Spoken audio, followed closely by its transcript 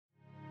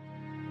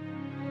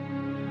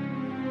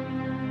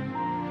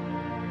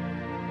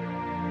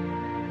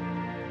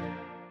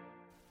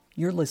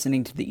You're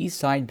listening to the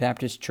Eastside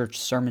Baptist Church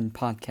Sermon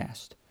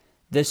Podcast.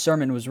 This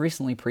sermon was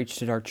recently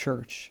preached at our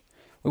church.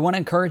 We want to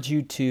encourage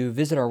you to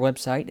visit our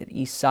website at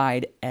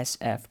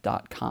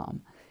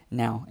eastsidesf.com.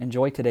 Now,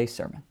 enjoy today's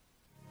sermon.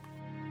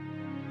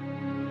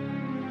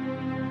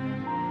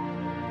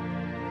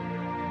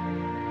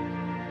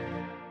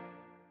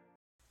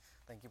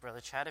 Thank you, Brother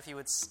Chad. If you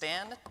would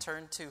stand,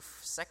 turn to 2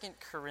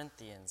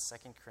 Corinthians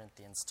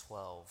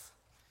 12.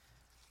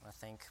 I want to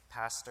thank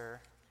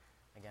Pastor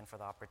again for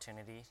the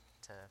opportunity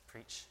to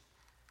preach,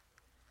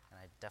 and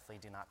I definitely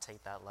do not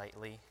take that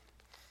lightly.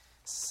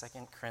 2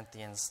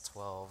 Corinthians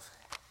 12.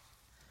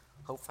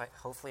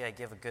 Hopefully I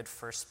give a good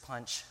first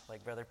punch,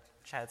 like Brother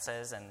Chad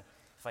says, and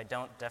if I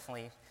don't,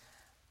 definitely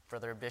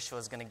Brother Abishua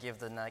is going to give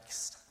the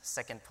next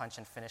second punch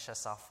and finish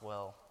us off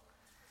well.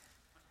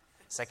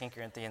 2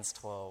 Corinthians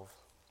 12.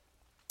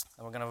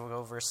 And we're going to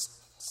go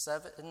verse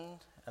 7,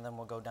 and then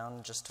we'll go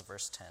down just to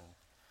verse 10.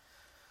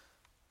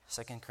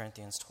 2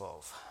 Corinthians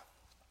 12.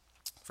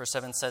 Verse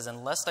 7 says,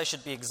 "And lest I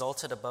should be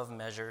exalted above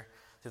measure,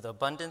 through the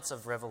abundance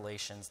of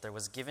revelations, there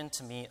was given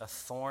to me a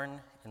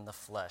thorn in the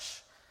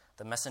flesh,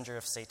 the messenger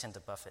of Satan to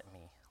buffet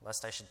me,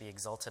 lest I should be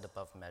exalted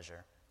above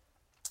measure.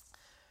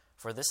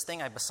 For this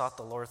thing I besought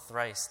the Lord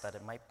thrice, that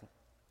it might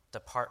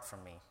depart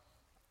from me.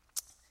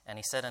 And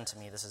he said unto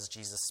me," this is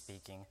Jesus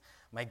speaking,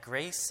 "My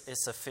grace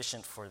is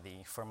sufficient for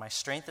thee, for my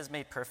strength is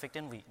made perfect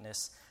in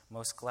weakness.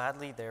 Most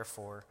gladly,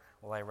 therefore,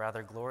 will I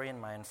rather glory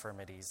in my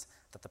infirmities,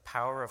 that the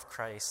power of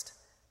Christ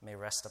may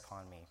rest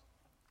upon me.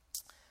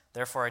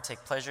 Therefore I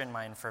take pleasure in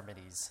my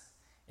infirmities,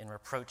 in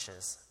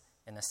reproaches,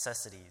 in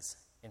necessities,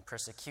 in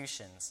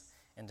persecutions,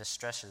 in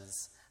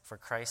distresses, for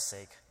Christ's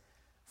sake.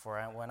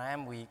 For when I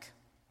am weak,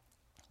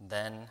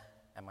 then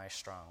am I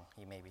strong."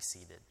 You may be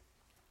seated.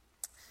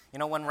 You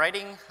know, when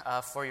writing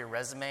for your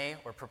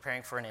resume or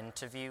preparing for an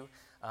interview,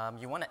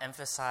 you want to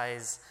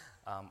emphasize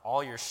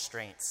all your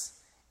strengths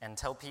and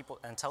tell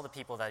the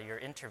people that you're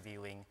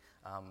interviewing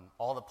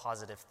all the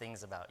positive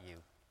things about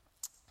you.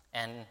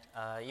 And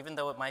even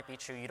though it might be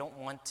true, you don't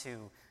want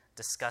to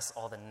discuss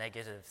all the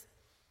negative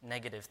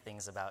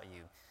things about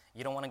you.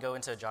 You don't want to go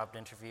into a job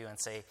interview and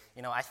say,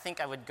 you know, I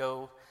think I would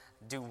go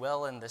do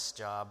well in this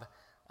job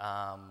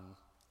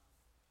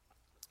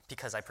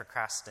because I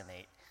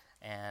procrastinate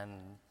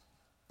and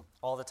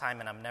all the time,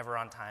 and I'm never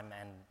on time,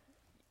 and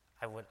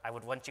I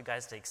would want you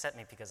guys to accept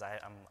me because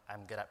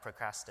I'm good at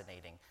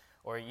procrastinating.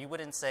 Or you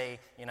wouldn't say,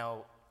 you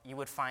know, you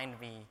would find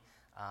me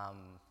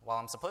while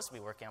I'm supposed to be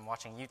working, I'm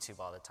watching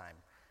YouTube all the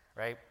time.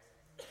 Right?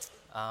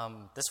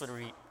 This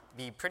would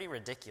be pretty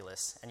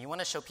ridiculous. And you want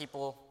to show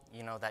people,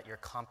 you know, that you're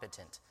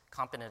competent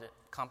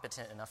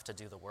enough to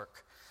do the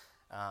work.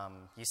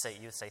 You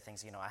say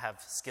things, you know, I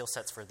have skill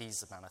sets for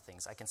these amount of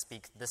things. I can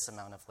speak this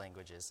amount of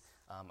languages.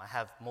 I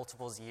have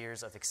multiple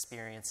years of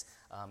experience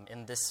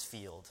in this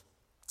field.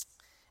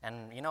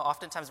 And, you know,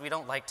 oftentimes we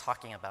don't like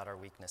talking about our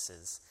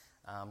weaknesses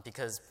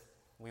because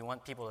we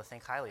want people to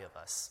think highly of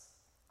us.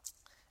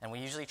 And we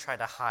usually try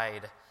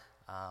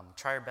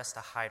our best to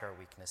hide our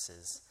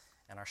weaknesses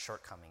and our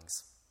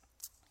shortcomings.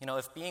 You know,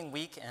 if being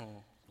weak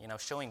and, you know,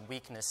 showing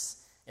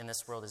weakness in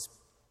this world is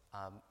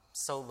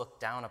so looked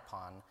down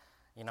upon,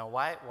 you know,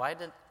 why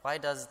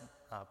does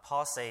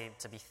Paul say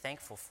to be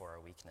thankful for our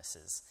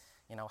weaknesses?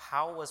 You know,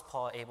 how was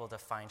Paul able to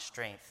find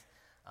strength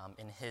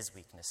in his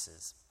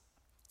weaknesses?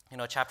 You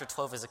know, chapter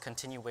 12 is a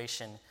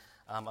continuation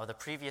of the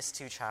previous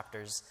two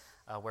chapters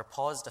where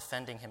Paul is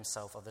defending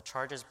himself of the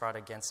charges brought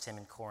against him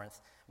in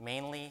Corinth,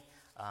 mainly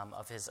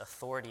of his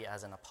authority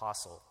as an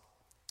apostle.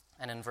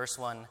 And in verse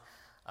 1,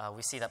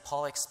 we see that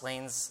Paul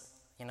explains,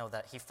 you know,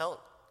 that he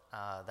felt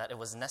that it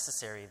was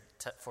necessary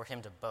for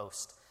him to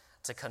boast,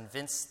 to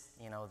convince,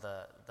 you know,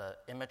 the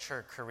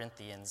immature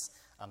Corinthians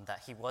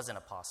that he was an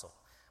apostle,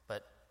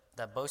 but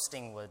that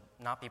boasting would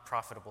not be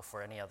profitable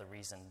for any other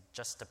reason,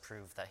 just to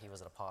prove that he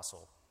was an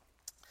apostle.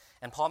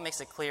 And Paul makes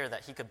it clear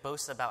that he could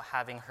boast about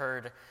having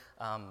heard,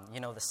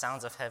 you know, the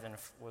sounds of heaven.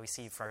 We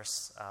see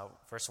verse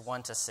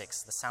 1 to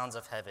 6, the sounds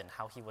of heaven,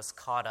 how he was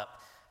caught up,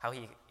 how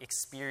he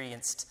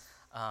experienced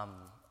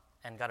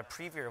and got a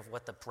preview of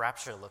what the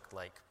rapture looked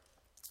like.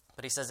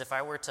 But he says, if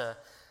I were to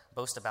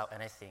boast about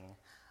anything,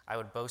 I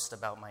would boast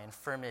about my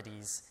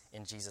infirmities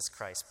in Jesus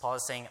Christ. Paul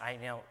is saying, I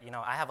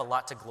have a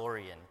lot to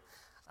glory in,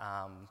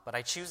 but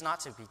I choose not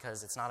to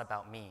because it's not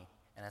about me,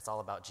 and it's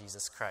all about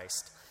Jesus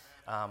Christ.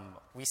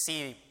 We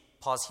see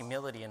Paul's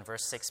humility in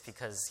verse 6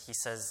 because he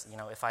says, you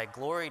know, if I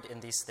gloried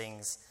in these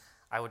things,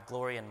 I would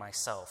glory in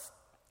myself.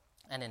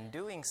 And in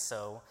doing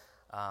so,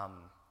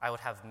 I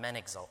would have men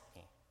exalt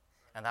me.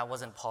 And that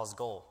wasn't Paul's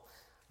goal.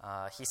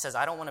 He says,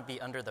 I don't want to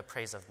be under the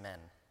praise of men.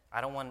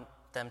 I don't want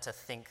them to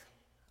think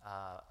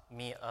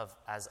me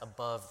as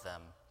above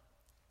them.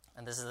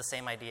 And this is the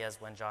same idea as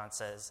when John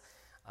says,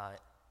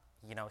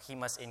 you know, he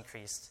must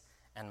increase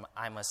and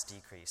I must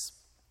decrease.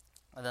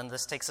 And then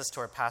this takes us to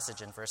our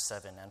passage in verse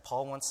 7. And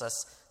Paul wants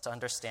us to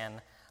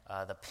understand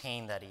the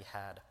pain that he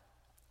had.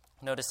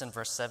 Notice in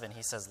verse 7,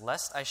 he says,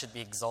 "Lest I should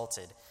be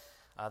exalted."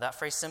 That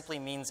phrase simply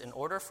means in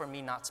order for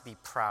me not to be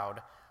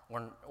proud, or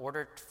in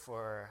order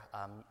for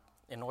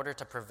in order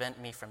to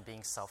prevent me from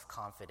being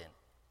self-confident.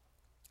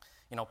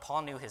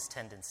 Paul knew his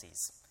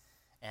tendencies.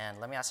 And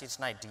let me ask you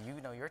tonight, do you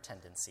know your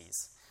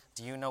tendencies?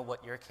 Do you know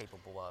what you're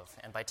capable of?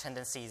 And by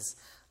tendencies,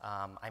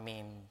 I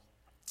mean,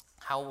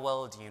 how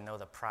well do you know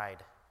the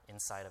pride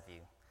inside of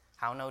you?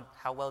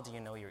 How well do you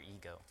know your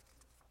ego?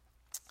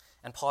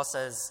 And Paul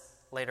says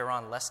later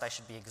on, lest I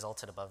should be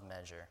exalted above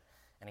measure.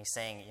 And he's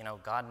saying,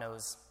 God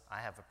knows I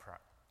have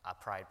a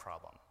pride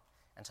problem.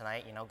 And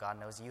tonight, God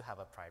knows you have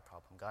a pride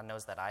problem. God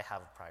knows that I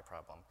have a pride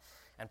problem.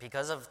 And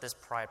because of this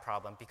pride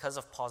problem, because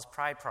of Paul's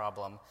pride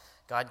problem,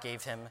 God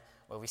gave him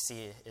what we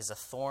see is a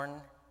thorn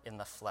in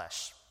the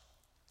flesh.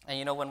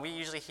 And when we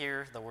usually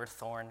hear the word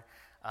thorn,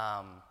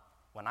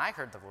 when I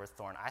heard the word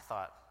thorn, I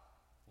thought,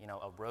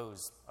 a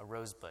rose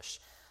bush.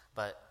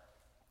 But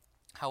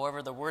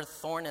however, the word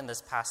thorn in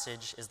this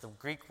passage is the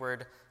Greek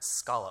word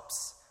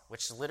scallops,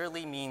 which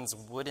literally means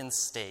wooden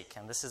stake.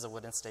 And this is a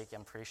wooden stake.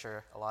 I'm pretty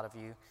sure a lot of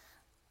you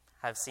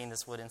have seen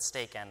this wooden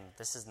stake, and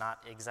this is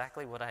not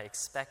exactly what I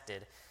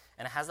expected.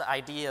 And it has the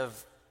idea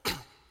of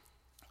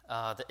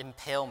the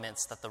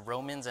impalements that the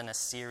Romans and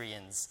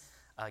Assyrians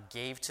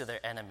gave to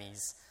their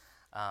enemies.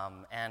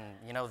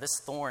 This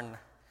thorn,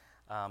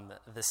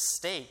 the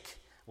stake,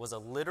 was a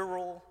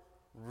literal,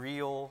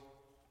 real,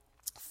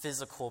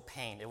 physical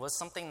pain. It was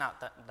something not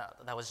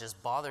that was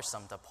just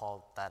bothersome to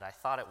Paul that I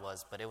thought it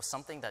was, but it was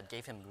something that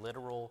gave him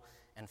literal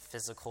and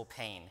physical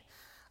pain.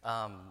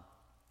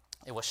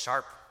 It was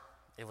sharp.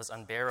 It was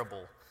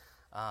unbearable.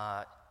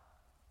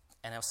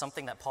 And it was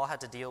something that Paul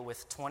had to deal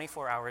with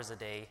 24 hours a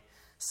day,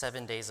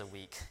 7 days a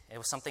week. It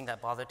was something that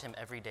bothered him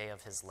every day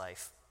of his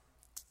life.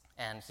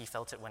 And he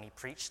felt it when he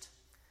preached.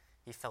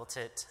 He felt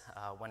it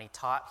when he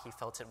taught. He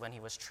felt it when he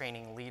was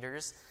training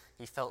leaders.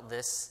 He felt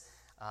this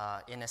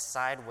in his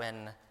side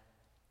when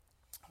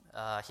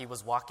he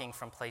was walking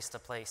from place to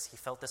place. He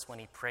felt this when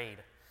he prayed.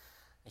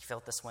 He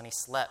felt this when he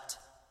slept.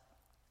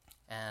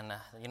 And,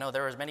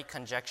 there were many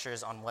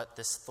conjectures on what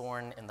this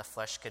thorn in the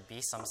flesh could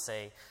be. Some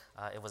say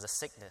it was a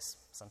sickness.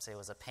 Some say it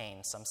was a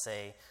pain. Some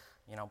say,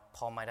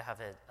 Paul might have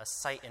a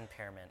sight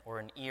impairment or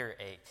an ear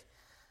ache.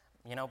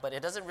 But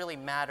it doesn't really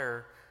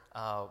matter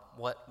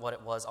what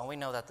it was. All we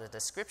know that the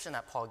description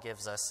that Paul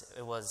gives us,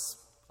 it was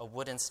a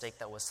wooden stake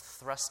that was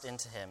thrust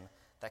into him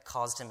that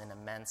caused him an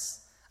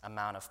immense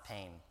amount of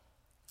pain.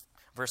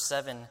 Verse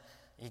 7,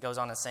 he goes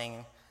on and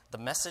saying, "The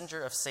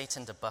messenger of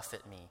Satan to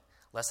buffet me,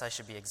 lest I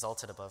should be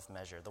exalted above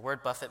measure." The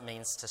word buffet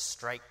means to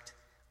strike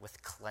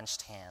with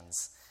clenched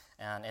hands.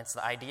 And it's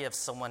the idea of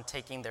someone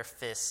taking their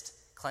fist,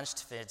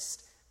 clenched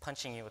fist,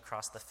 punching you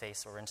across the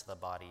face or into the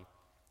body.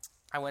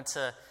 I went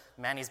to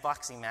Manny's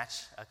boxing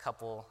match a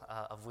couple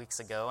of weeks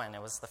ago, and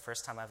it was the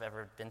first time I've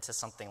ever been to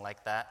something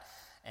like that.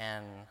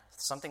 And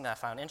something that I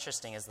found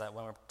interesting is that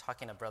when we're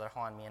talking to Brother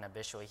Juan, me and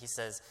Abishua, he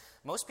says,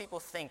 most people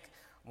think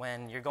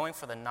when you're going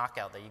for the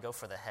knockout that you go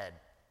for the head.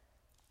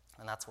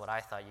 And that's what I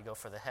thought, you go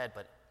for the head.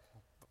 But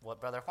what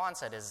Brother Juan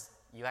said is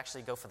you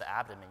actually go for the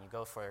abdomen. You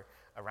go for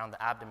around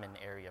the abdomen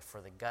area,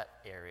 for the gut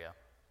area.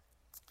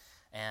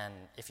 And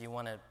if you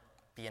want to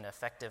be an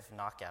effective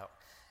knockout.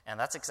 And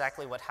that's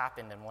exactly what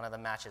happened in one of the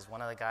matches.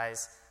 One of the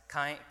guys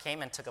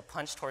came and took a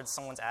punch towards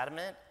someone's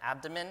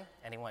abdomen,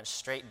 and he went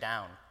straight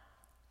down.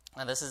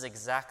 And this is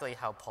exactly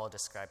how Paul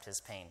described his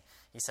pain.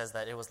 He says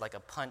that it was like a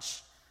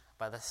punch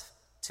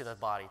to the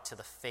body, to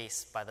the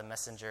face by the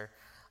messenger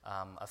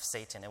of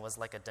Satan. It was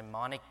like a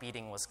demonic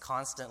beating was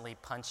constantly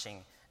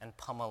punching and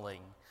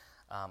pummeling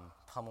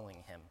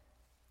him.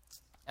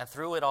 And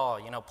through it all,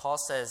 Paul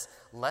says,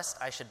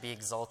 lest I should be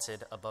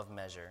exalted above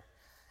measure.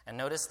 And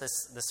notice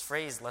this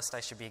phrase, lest I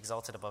should be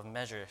exalted above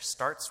measure,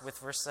 starts with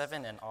verse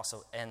 7 and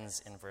also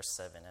ends in verse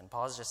 7. And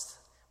Paul's just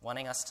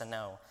wanting us to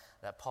know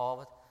that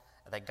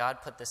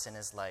God put this in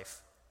his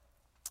life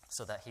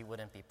so that he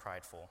wouldn't be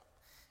prideful.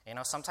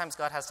 Sometimes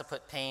God has to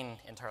put pain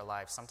into our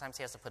lives. Sometimes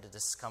he has to put a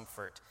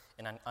discomfort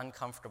in an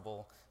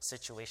uncomfortable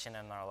situation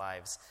in our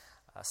lives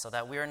so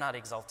that we are not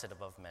exalted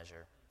above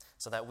measure,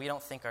 so that we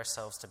don't think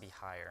ourselves to be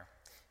higher.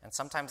 And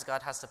sometimes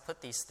God has to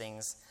put these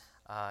things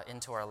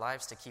into our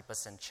lives to keep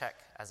us in check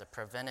as a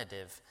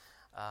preventative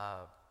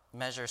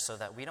measure so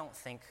that we don't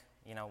think,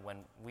 when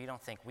we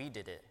don't think we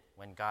did it,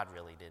 when God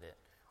really did it,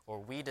 or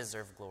we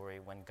deserve glory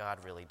when God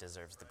really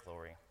deserves the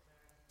glory.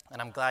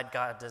 And I'm glad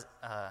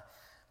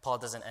Paul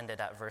doesn't end it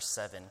at verse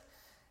 7.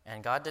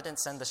 And God didn't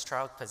send this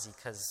trial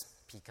because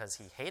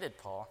he hated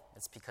Paul.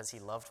 It's because he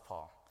loved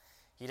Paul.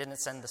 He didn't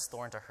send this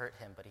thorn to hurt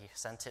him, but he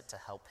sent it to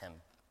help him.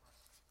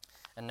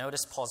 And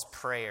notice Paul's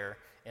prayer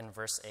in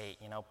verse 8.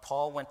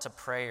 Paul went to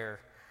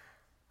prayer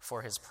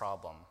for his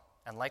problem.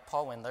 And like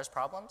Paul, when there's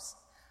problems,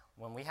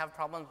 when we have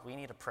problems, we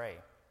need to pray.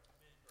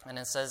 And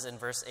it says in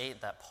verse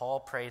 8 that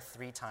Paul prayed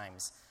 3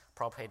 times.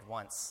 Paul prayed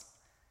once,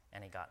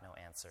 and he got no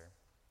answer.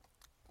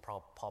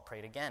 Paul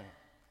prayed again,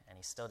 and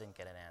he still didn't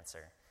get an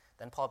answer.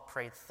 Then Paul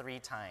prayed 3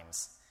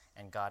 times,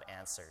 and God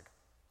answered.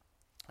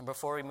 And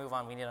before we move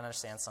on, we need to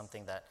understand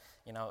something that,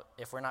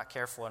 if we're not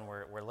careful and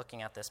we're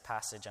looking at this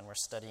passage and we're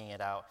studying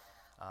it out,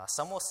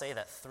 some will say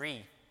that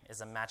 3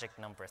 is a magic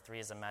number. 3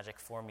 is a magic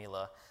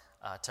formula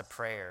to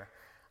prayer.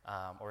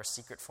 or a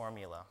secret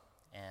formula.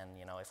 And,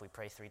 if we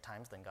pray 3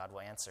 times, then God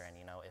will answer. And,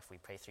 if we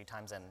pray 3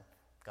 times and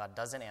God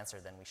doesn't answer,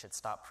 then we should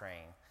stop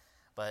praying.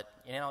 But,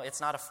 it's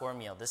not a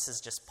formula. This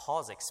is just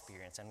Paul's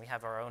experience, and we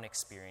have our own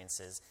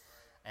experiences.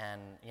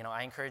 And,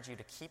 I encourage you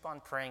to keep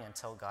on praying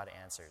until God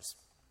answers.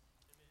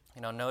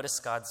 Notice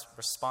God's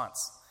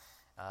response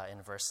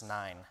in verse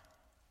 9.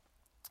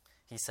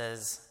 He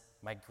says,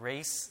 "My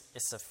grace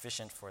is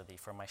sufficient for thee,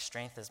 for my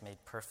strength is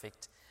made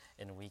perfect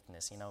in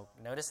weakness."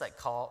 Notice that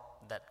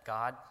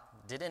God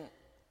didn't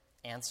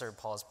answer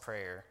Paul's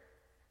prayer,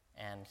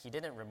 and he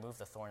didn't remove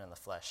the thorn in the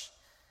flesh.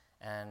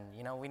 And,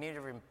 we need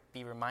to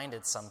be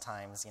reminded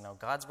sometimes,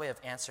 God's way of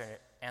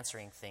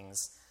answering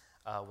things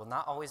will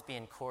not always be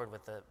in accord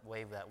with the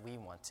way that we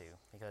want to.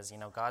 Because,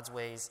 God's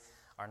ways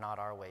are not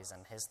our ways,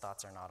 and his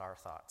thoughts are not our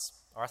thoughts.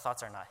 Our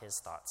thoughts are not his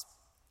thoughts.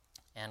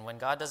 And when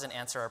God doesn't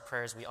answer our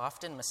prayers, we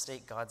often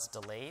mistake God's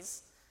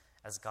delays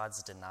as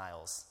God's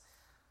denials.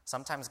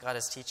 Sometimes God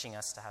is teaching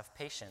us to have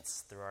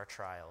patience through our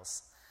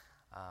trials.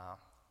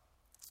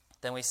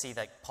 Then we see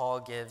that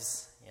God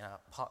gives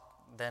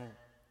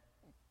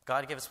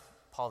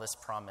Paul this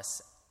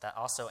promise that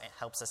also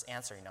helps us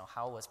answer,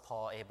 how was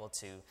Paul able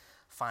to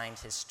find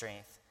his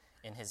strength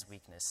in his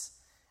weakness?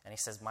 And he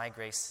says, "My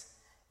grace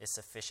is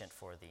sufficient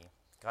for thee."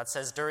 God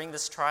says, during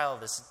this trial,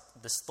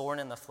 this thorn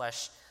in the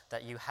flesh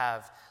that you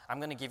have, I'm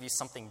going to give you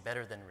something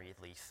better than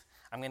relief.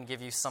 I'm going to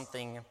give you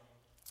something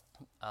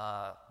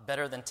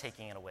better than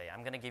taking it away.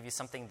 I'm going to give you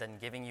something than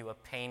giving you a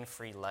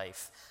pain-free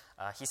life.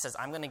 He says,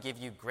 I'm going to give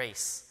you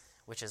grace,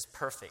 which is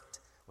perfect,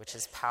 which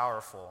is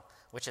powerful,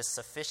 which is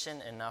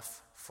sufficient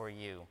enough for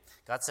you.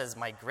 God says,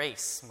 my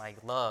grace, my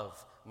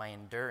love, my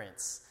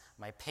endurance,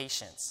 my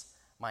patience,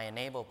 my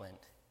enablement,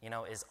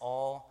 is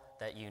all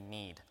that you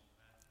need.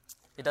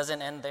 It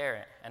doesn't end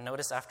there. And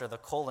notice after the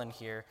colon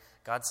here,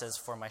 God says,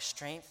 for my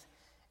strength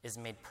is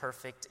made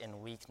perfect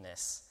in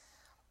weakness.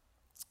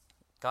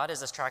 God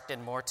is attracted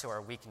more to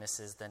our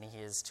weaknesses than he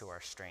is to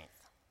our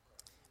strength.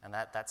 And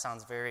that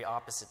sounds very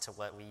opposite to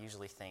what we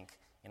usually think.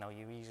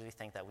 You usually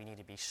think that we need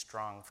to be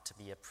strong to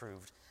be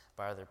approved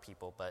by other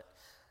people. But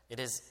it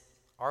is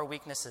our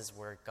weaknesses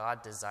where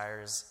God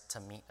desires to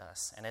meet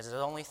us. And it is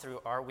only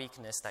through our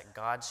weakness that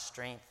God's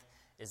strength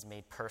is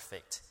made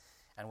perfect.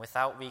 And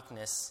without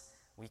weakness,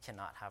 we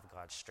cannot have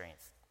God's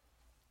strength.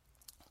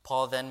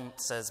 Paul then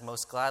says,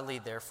 most gladly,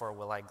 therefore,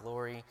 will I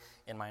glory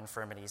in my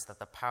infirmities, that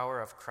the power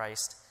of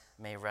Christ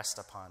may rest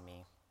upon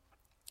me.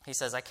 He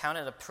says, I count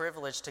it a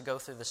privilege to go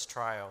through this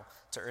trial,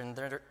 to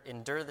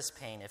endure this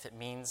pain, if it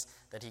means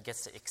that he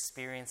gets to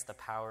experience the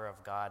power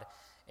of God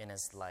in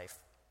his life.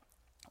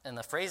 And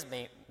the phrase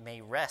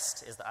may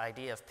rest is the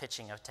idea of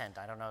pitching a tent.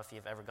 I don't know if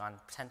you've ever gone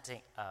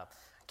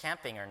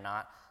camping or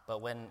not,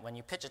 but when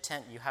you pitch a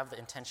tent, you have the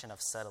intention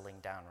of settling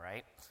down,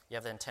 right? You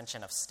have the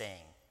intention of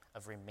staying,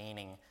 of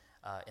remaining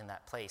in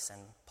that place.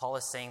 And Paul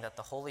is saying that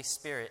the Holy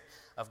Spirit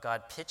of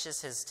God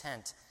pitches his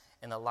tent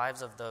in the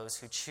lives of those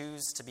who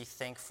choose to be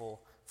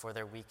thankful for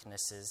their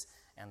weaknesses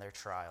and their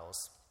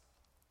trials.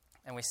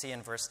 And we see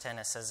in verse 10,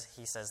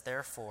 he says,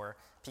 therefore,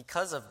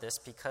 because of this,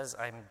 because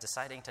I'm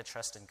deciding to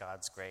trust in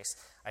God's grace,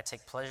 I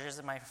take pleasures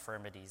in my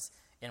infirmities,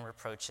 in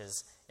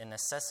reproaches, in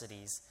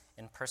necessities,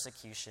 in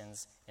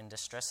persecutions, in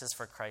distresses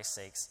for Christ's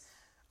sakes.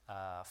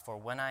 For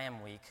when I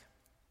am weak,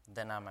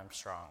 then I'm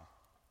strong.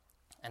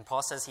 And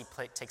Paul says he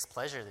takes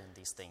pleasure in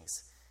these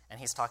things. And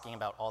he's talking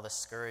about all the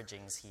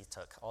scourgings he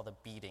took, all the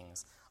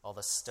beatings, all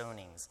the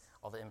stonings,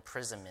 all the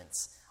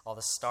imprisonments, all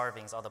the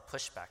starvings, all the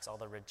pushbacks, all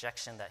the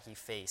rejection that he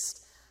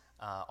faced,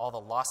 all the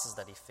losses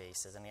that he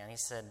faces. And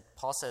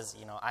Paul says,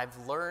 I've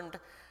learned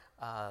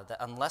that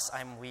unless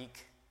I'm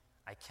weak,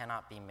 I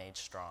cannot be made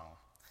strong.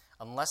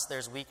 Unless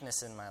there's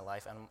weakness in my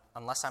life, and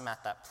unless I'm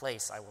at that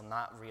place, I will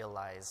not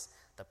realize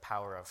the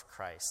power of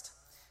Christ.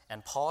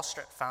 And Paul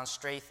found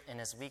strength in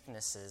his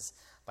weaknesses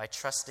by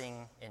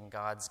trusting in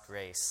God's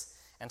grace.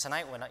 And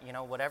tonight,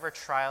 whatever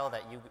trial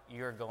that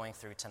you're going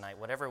through tonight,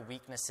 whatever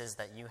weaknesses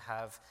that you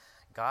have,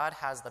 God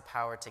has the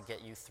power to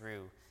get you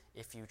through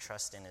if you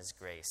trust in his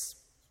grace.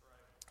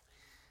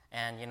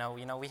 And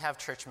we have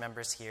church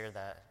members here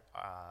that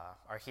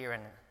are here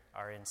and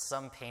are in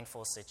some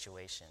painful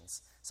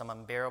situations, some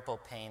unbearable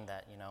pain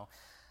that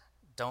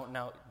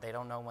they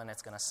don't know when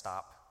it's going to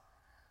stop.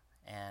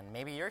 And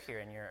maybe you're here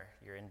and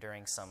you're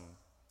enduring some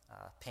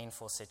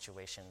painful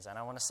situations. And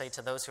I want to say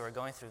to those who are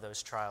going through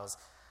those trials,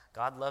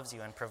 God loves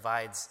you and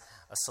provides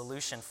a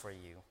solution for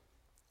you.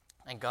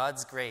 And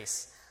God's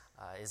grace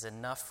is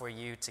enough for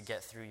you to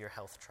get through your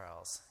health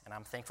trials. And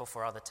I'm thankful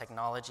for all the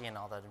technology and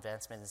all the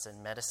advancements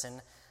in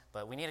medicine.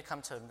 But we need to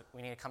come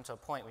to a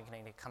point, we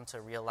need to come to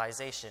a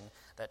realization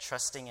that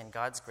trusting in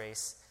God's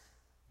grace,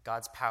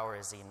 God's power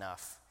is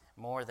enough,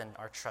 more than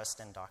our trust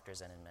in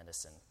doctors and in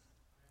medicine.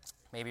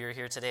 Maybe you're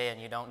here today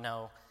and you don't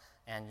know,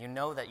 and you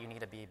know that you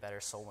need to be a better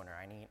soul winner.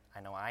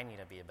 I know I need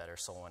to be a better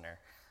soul winner,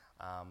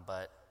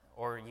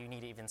 or you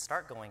need to even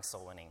start going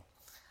soul winning.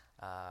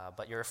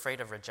 But you're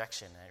afraid of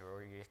rejection,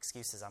 or your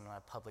excuse is, I'm not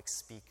a public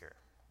speaker,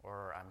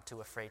 or I'm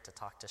too afraid to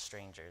talk to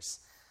strangers.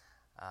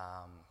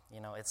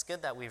 It's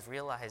good that we've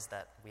realized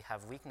that we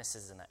have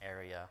weaknesses in the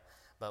area,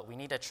 but we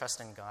need to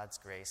trust in God's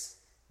grace.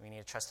 We need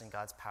to trust in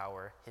God's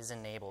power, His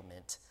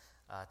enablement,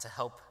 to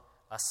help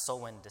us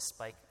sow in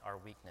despite our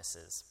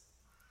weaknesses.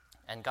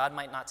 And God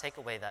might not take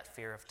away that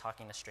fear of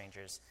talking to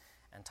strangers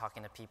and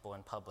talking to people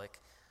in public,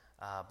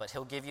 but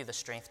He'll give you the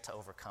strength to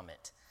overcome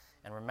it.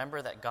 And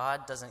remember that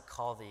God doesn't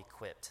call the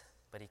equipped,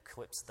 but He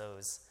equips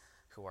those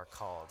who are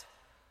called.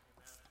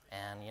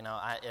 And,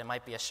 it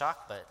might be a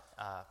shock, but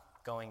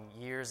going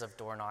years of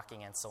door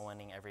knocking and soul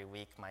winning every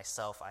week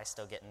myself, I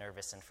still get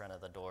nervous in front of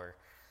the door.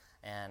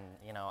 And,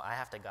 I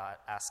have to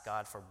ask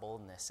God for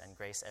boldness and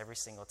grace every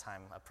single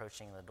time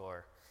approaching the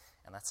door.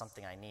 And that's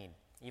something I need.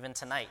 Even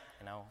tonight,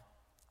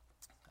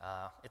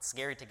 it's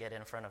scary to get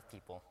in front of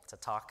people, to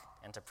talk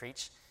and to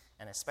preach,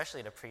 and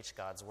especially to preach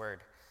God's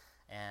word.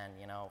 And,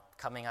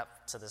 coming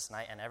up to this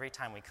night, and every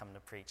time we come to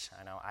preach,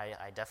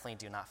 I definitely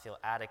do not feel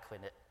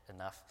adequate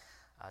enough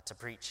to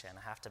preach, and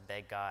I have to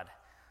beg God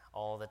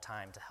all the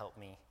time to help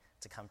me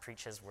to come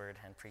preach His word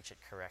and preach it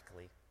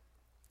correctly.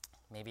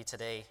 Maybe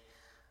today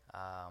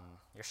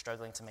you're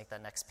struggling to make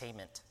that next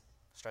payment,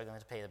 struggling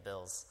to pay the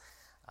bills.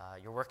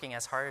 You're working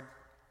as hard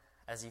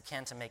as you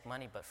can to make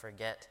money, but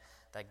forget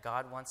that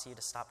God wants you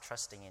to stop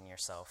trusting in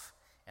yourself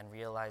and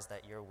realize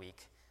that you're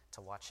weak,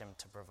 to watch Him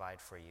to provide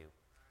for you.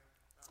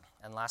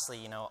 And lastly,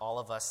 all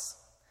of us,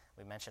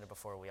 we mentioned it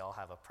before, we all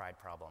have a pride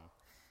problem.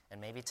 And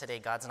maybe today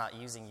God's not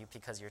using you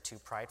because you're too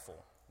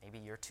prideful. Maybe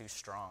you're too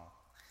strong.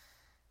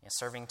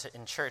 Serving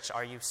in church,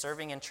 are you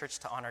serving in church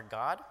to honor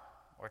God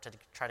or to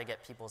try to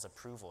get people's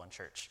approval in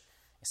church?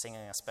 You're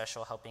singing a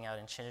special, helping out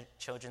in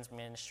children's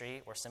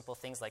ministry, or simple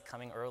things like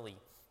coming early,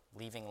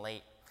 leaving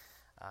late,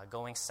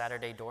 going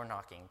Saturday door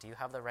knocking. Do you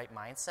have the right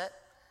mindset,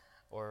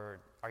 or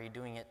are you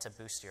doing it to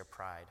boost your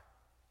pride?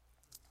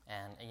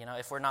 And,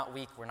 if we're not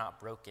weak, we're not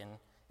broken.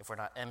 If we're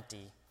not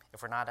empty,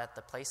 if we're not at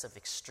the place of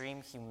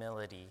extreme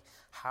humility,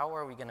 how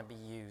are we going to be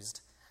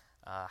used?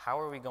 How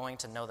are we going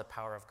to know the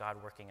power of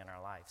God working in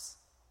our lives?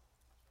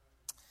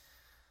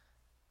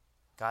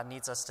 God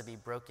needs us to be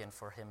broken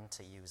for Him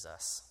to use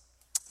us.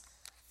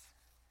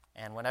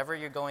 And whenever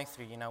you're going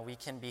through, we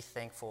can be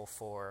thankful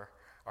for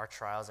our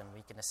trials and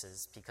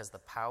weaknesses because the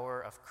power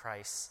of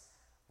Christ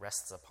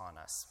rests upon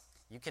us.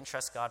 You can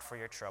trust God for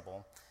your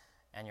trouble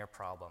and your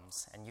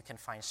problems, and you can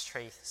find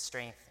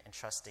strength in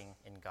trusting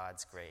in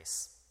God's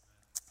grace.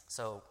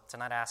 So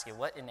tonight I ask you,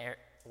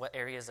 what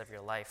areas of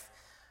your life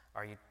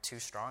are you too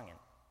strong in?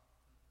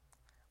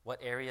 What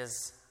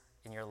areas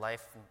in your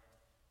life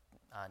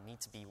need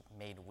to be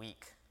made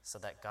weak so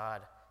that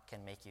God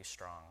can make you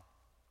strong?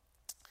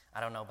 I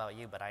don't know about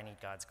you, but I need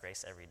God's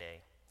grace every day.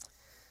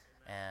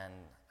 And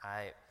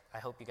I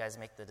hope you guys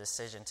make the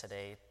decision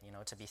today,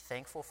 to be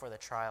thankful for the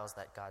trials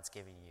that God's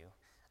giving you.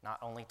 Not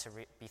only to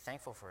be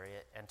thankful for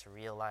it and to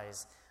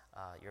realize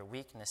your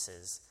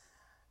weaknesses,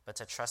 but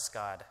to trust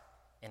God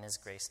in His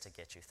grace to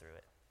get you through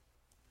it.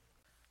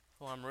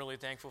 Well, I'm really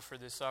thankful for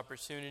this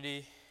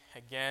opportunity,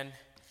 again,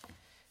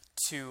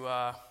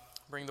 to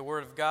bring the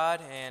Word of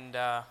God, and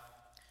I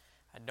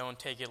don't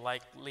take it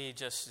lightly,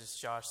 just as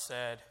Josh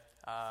said.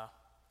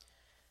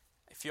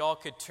 If you all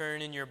could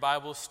turn in your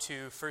Bibles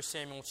to 1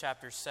 Samuel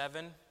chapter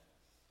 7.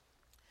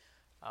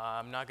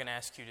 I'm not going to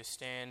ask you to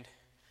stand.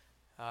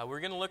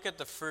 We're going to look at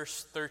the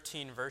first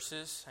 13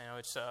 verses. I know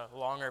it's a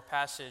longer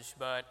passage,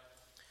 but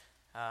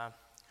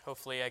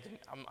hopefully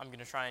I'm going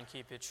to try and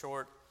keep it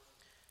short.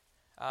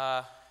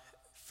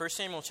 1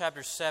 Samuel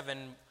chapter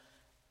 7,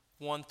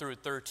 1 through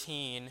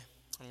 13.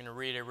 I'm going to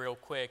read it real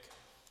quick.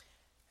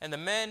 And the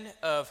men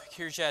of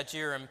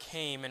Kirjath-jearim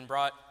came and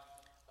brought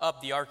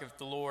up the ark of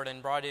the Lord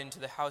and brought it into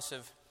the house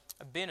of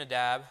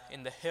Abinadab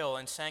in the hill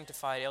and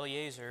sanctified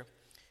Eleazar,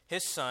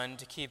 his son,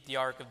 to keep the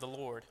ark of the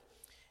Lord.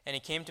 And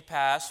it came to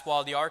pass,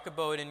 while the ark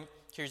abode in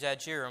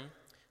Kirjath-jearim,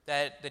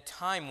 that the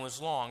time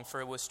was long, for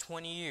it was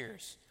 20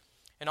 years.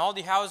 And all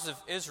the house of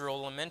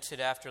Israel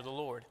lamented after the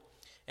Lord.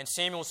 And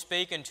Samuel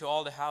spake unto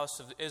all the house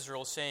of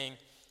Israel, saying,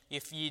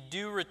 If ye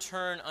do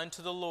return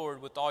unto the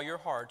Lord with all your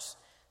hearts,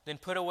 then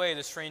put away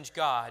the strange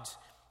gods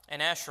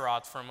and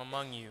Asheroth from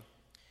among you,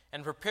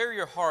 and prepare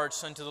your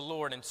hearts unto the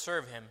Lord, and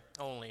serve Him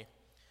only.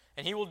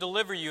 And He will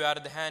deliver you out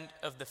of the hand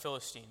of the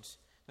Philistines.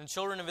 And the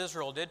children of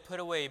Israel did put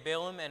away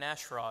Baalim and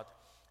Asheroth,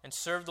 and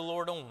serve the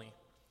Lord only.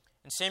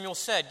 And Samuel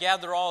said,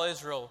 Gather all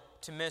Israel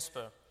to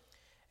Mizpah,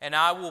 and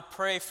I will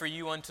pray for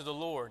you unto the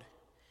Lord.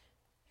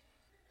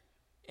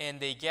 And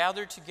they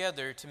gathered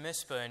together to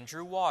Mizpah, and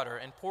drew water,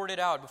 and poured it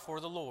out before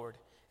the Lord,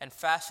 and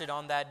fasted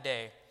on that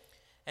day,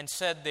 and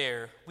said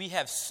there, We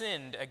have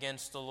sinned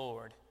against the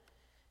Lord.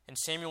 And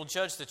Samuel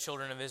judged the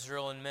children of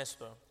Israel in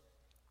Mizpah.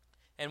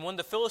 And when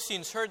the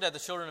Philistines heard that the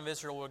children of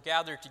Israel were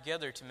gathered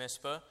together to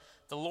Mizpah,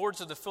 the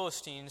lords of the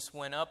Philistines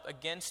went up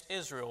against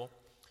Israel.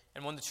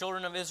 And when the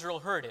children of Israel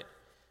heard it,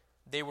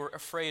 they were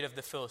afraid of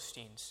the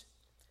Philistines.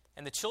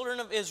 And the children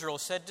of Israel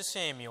said to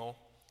Samuel,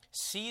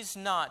 Cease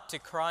not to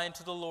cry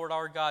unto the Lord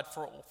our God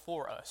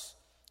for us,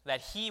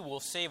 that He will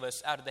save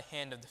us out of the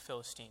hand of the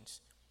Philistines.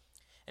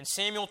 And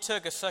Samuel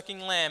took a sucking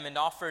lamb and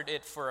offered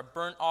it for a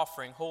burnt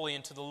offering holy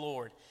unto the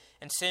Lord.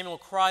 And Samuel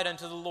cried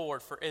unto the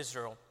Lord for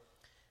Israel,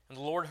 and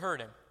the Lord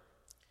heard him.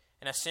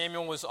 And as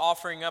Samuel was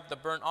offering up the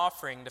burnt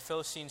offering, the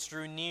Philistines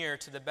drew near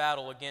to the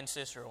battle against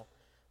Israel.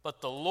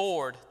 But the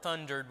Lord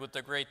thundered with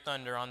a great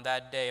thunder on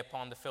that day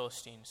upon the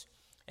Philistines,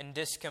 and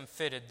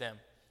discomfited them,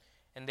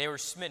 and they were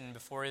smitten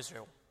before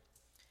Israel.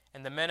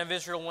 And the men of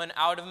Israel went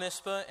out of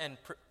Mizpah and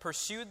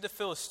pursued the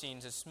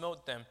Philistines and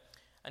smote them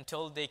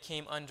until they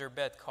came under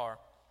Bethkar.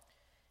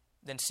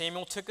 Then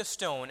Samuel took a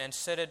stone and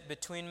set it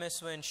between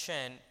Mizpah and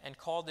Shen, and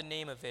called the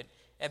name of it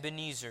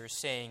Ebenezer,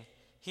 saying,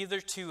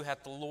 Hitherto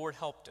hath the Lord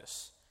helped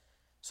us.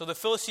 So the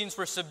Philistines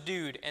were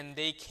subdued, and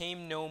they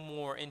came no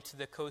more into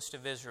the coast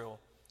of Israel.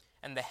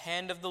 And the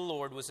hand of the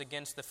Lord was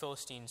against the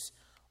Philistines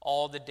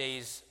all the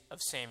days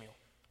of Samuel.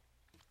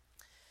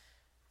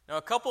 Now,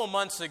 a couple of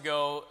months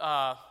ago,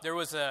 there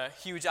was a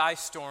huge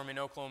ice storm in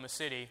Oklahoma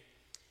City.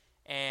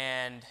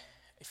 And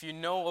if you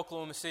know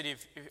Oklahoma City,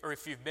 or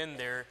if you've been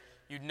there,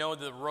 you'd know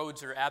the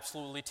roads are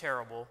absolutely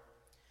terrible,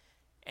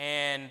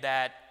 and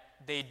that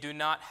they do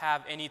not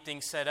have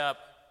anything set up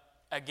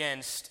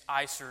against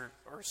ice or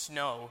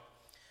snow.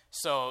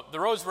 So the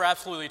roads were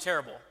absolutely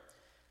terrible.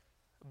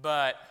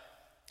 But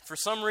for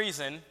some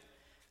reason,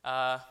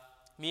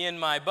 me and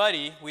my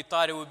buddy, we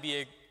thought it would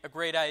be a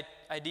great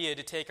idea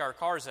to take our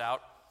cars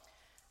out.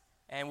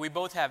 And we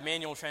both have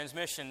manual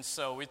transmissions,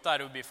 so we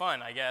thought it would be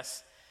fun, I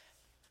guess.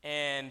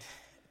 And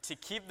to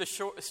keep the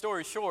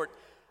story short,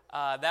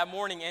 that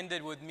morning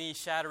ended with me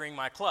shattering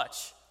my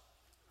clutch.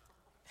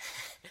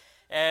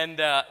 And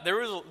there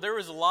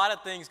was a lot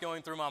of things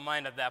going through my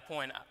mind at that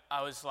point.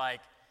 I was like,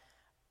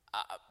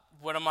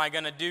 what am I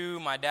going to do?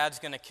 My dad's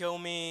going to kill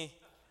me.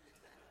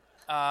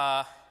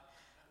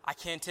 I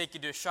can't take you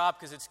to a shop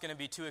because it's going to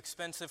be too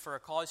expensive for a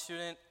college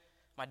student.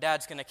 My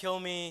dad's going to kill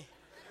me.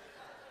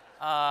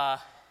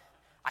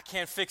 I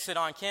can't fix it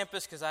on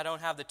campus because I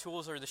don't have the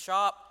tools or the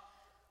shop.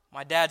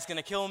 My dad's going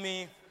to kill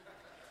me.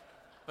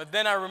 But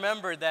then I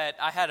remembered that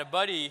I had a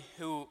buddy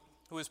who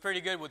was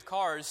pretty good with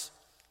cars,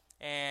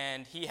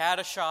 and he had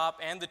a shop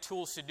and the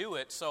tools to do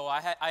it. So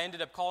I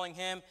ended up calling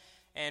him,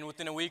 and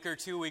within a week or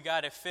two, we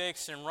got it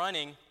fixed and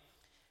running.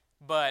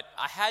 But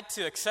I had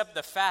to accept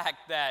the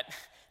fact that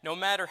no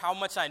matter how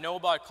much I know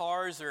about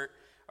cars or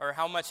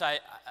how much I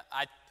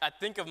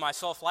think of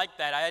myself like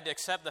that, I had to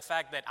accept the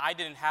fact that I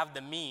didn't have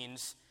the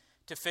means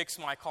to fix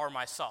my car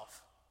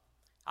myself.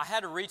 I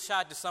had to reach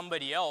out to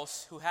somebody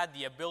else who had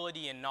the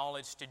ability and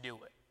knowledge to do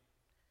it.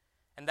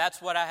 And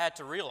that's what I had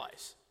to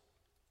realize.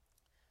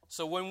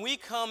 So when we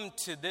come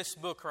to this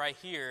book right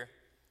here,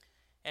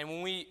 and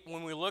when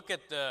we look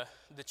at the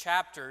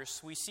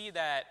chapters, we see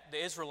that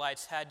the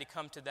Israelites had to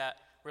come to that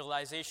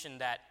realization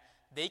that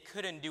they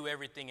couldn't do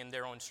everything in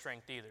their own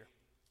strength either.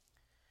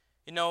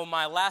 You know,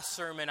 my last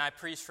sermon I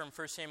preached from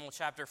 1 Samuel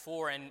chapter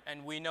 4,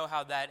 and we know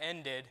how that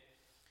ended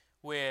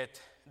with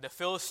the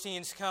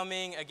Philistines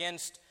coming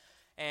against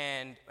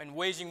and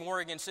waging war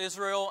against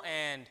Israel,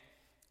 and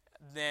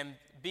them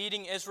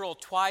beating Israel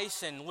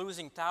twice and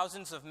losing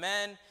thousands of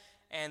men,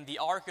 and the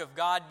ark of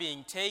God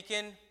being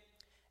taken,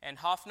 and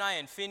Hophni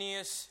and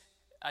Phinehas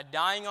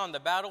dying on the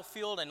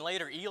battlefield, and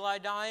later Eli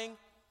dying.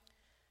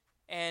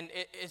 And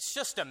it's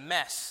just a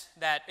mess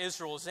that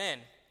Israel's in.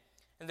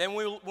 And then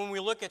when we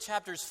look at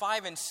chapters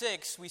 5 and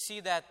 6, we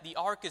see that the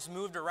ark is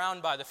moved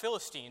around by the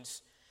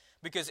Philistines,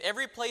 because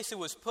every place it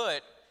was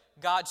put,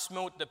 God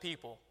smote the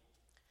people.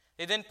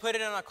 They then put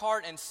it in a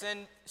cart and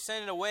send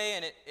it away,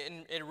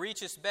 and it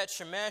reaches Bet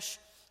Shemesh,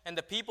 and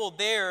the people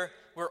there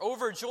were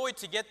overjoyed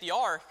to get the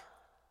ark,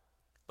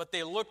 but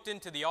they looked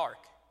into the ark,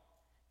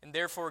 and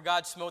therefore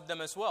God smote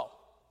them as well.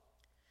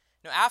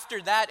 Now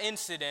after that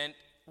incident,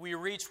 we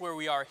reach where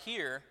we are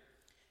here,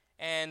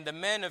 and the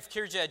men of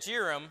Kirjath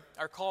Jearim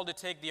are called to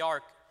take the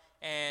ark,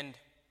 and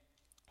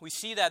we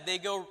see that they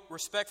go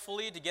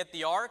respectfully to get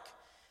the ark,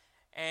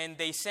 and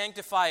they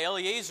sanctify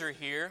Eleazar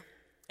here.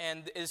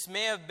 And this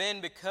may have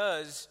been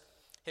because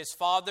his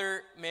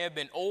father may have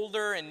been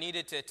older and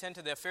needed to attend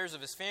to the affairs of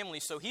his family,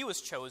 so he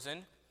was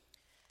chosen.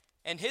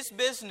 And his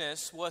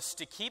business was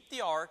to keep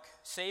the ark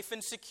safe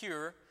and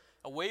secure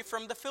away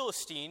from the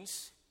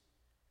Philistines,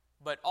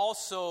 but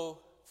also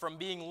from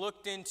being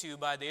looked into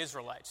by the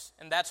Israelites.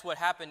 And that's what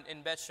happened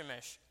in Bet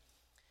Shemesh.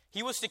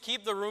 He was to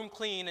keep the room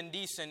clean and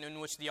decent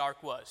in which the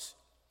ark was.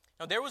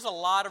 Now, there was a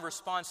lot of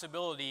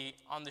responsibility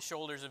on the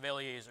shoulders of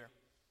Eleazar.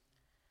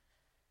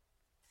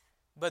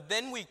 But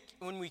then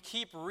when we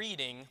keep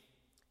reading,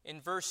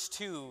 in verse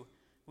 2,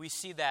 we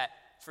see that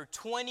for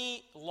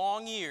 20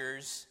 long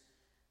years,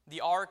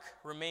 the ark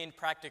remained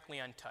practically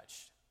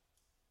untouched.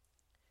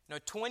 Now,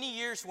 20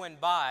 years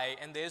went by,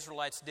 and the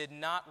Israelites did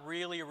not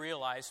really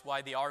realize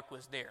why the ark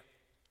was there.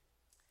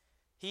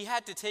 He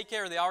had to take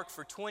care of the ark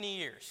for 20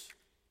 years.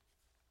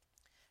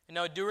 And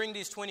now, during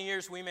these 20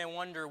 years, we may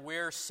wonder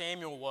where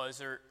Samuel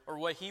was or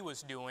what he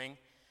was doing.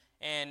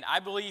 And I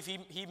believe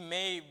he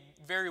may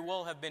very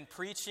well have been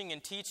preaching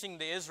and teaching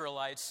the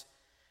Israelites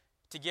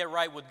to get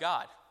right with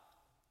God.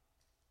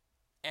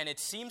 And it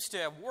seems to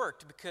have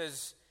worked,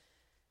 because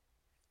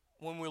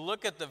when we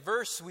look at the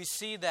verse, we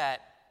see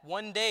that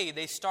one day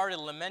they started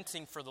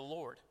lamenting for the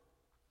Lord.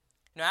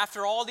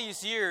 After all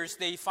these years,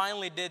 they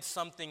finally did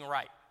something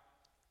right.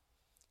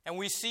 And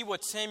we see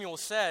what Samuel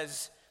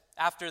says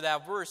after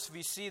that verse.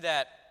 We see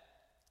that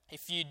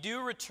if you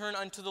do return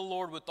unto the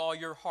Lord with all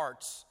your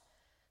hearts,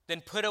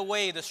 then put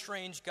away the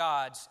strange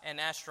gods and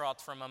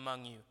Ashtaroth from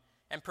among you,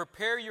 and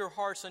prepare your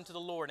hearts unto the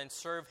Lord, and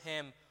serve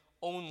him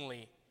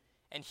only,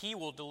 and he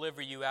will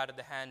deliver you out of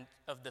the hand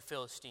of the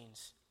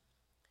Philistines.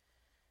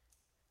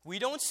 We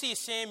don't see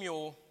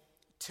Samuel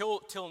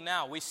till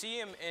now. We see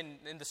him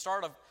in the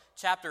start of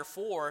chapter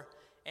 4,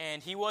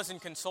 and he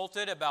wasn't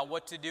consulted about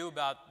what to do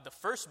about the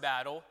first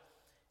battle,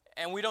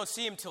 and we don't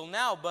see him till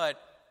now, but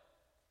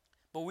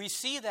we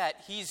see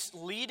that he's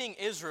leading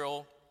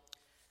Israel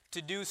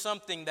to do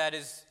something that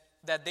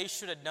they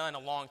should have done a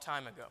long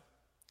time ago.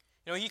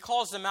 He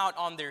calls them out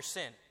on their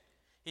sin.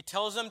 He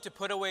tells them to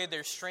put away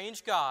their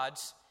strange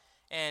gods,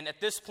 and at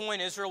this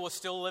point Israel was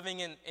still living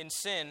in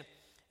sin,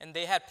 and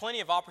they had plenty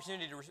of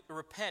opportunity to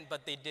repent,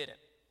 but they didn't.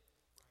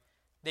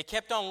 They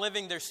kept on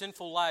living their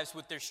sinful lives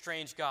with their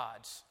strange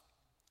gods.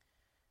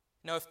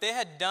 Now, if they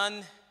had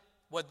done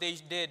what they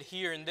did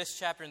here in this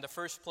chapter in the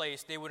first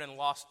place, they wouldn't have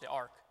lost the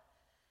ark.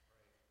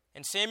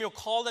 And Samuel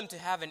called them to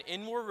have an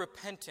inward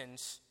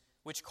repentance,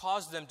 which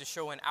caused them to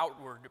show an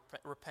outward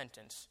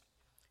repentance.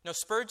 Now,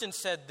 Spurgeon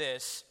said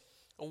this: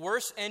 a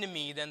worse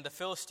enemy than the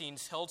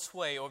Philistines held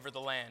sway over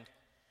the land.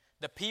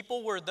 The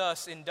people were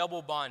thus in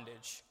double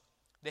bondage.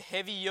 The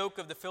heavy yoke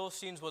of the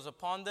Philistines was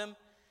upon them,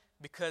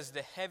 because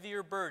the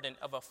heavier burden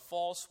of a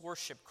false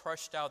worship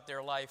crushed out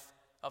their life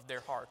of their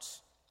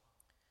hearts.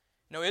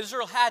 Now,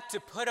 Israel had to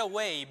put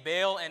away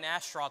Baal and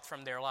Ashtaroth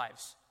from their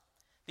lives.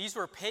 These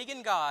were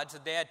pagan gods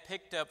that they had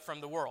picked up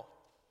from the world.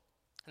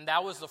 And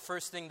that was the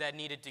first thing that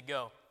needed to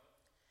go.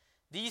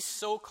 These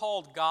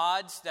so-called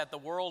gods that the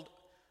world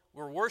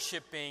were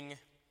worshiping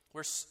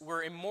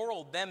were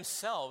immoral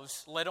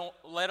themselves,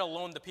 let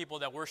alone the people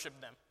that worshiped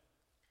them.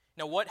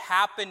 Now, what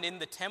happened in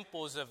the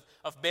temples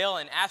of Baal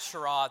and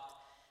Ashtaroth,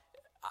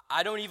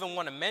 I don't even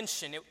want to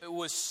mention. It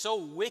was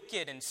so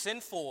wicked and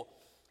sinful,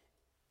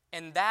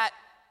 and that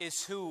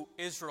is who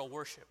Israel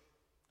worshiped,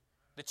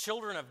 the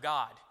children of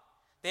God.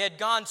 They had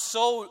gone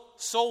so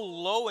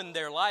low in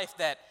their life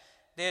that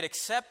they had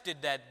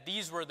accepted that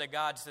these were the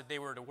gods that they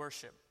were to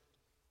worship.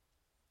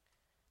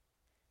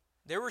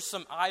 There were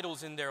some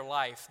idols in their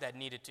life that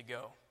needed to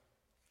go,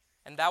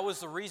 and that was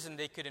the reason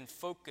they couldn't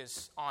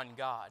focus on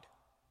God.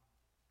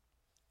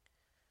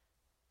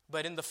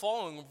 But in the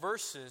following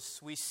verses,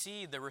 we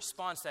see the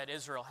response that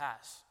Israel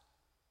has.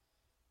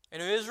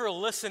 And Israel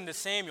listened to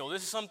Samuel.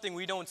 This is something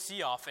we don't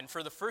see often.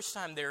 For the first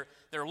time,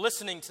 they're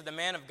listening to the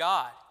man of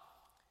God.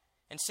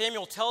 And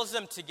Samuel tells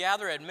them to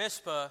gather at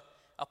Mizpah,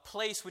 a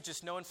place which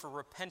is known for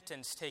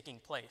repentance taking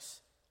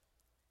place.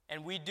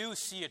 And we do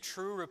see a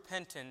true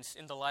repentance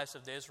in the lives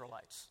of the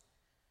Israelites.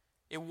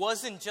 It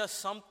wasn't just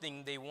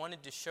something they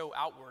wanted to show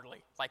outwardly,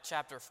 like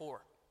chapter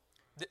 4.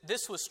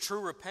 This was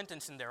true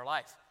repentance in their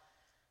life.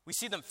 We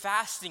see them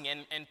fasting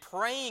and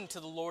praying to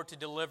the Lord to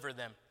deliver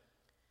them.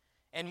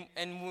 And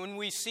when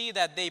we see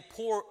that they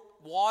pour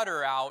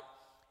water out,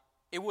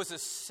 it was a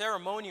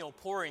ceremonial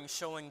pouring,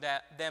 showing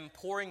that them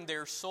pouring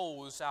their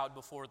souls out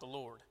before the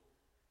Lord.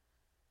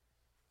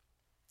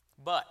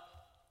 But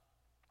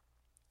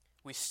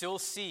we still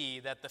see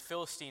that the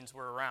Philistines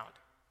were around.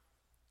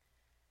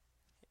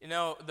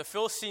 The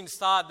Philistines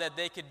thought that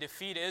they could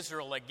defeat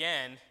Israel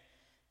again,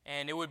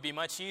 and it would be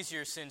much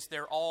easier since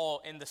they're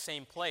all in the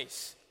same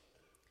place.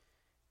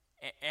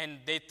 And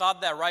they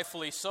thought that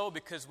rightfully so,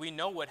 because we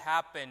know what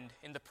happened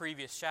in the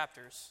previous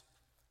chapters.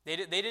 They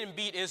didn't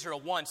beat Israel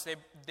once,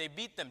 they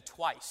beat them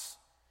twice.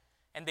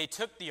 And they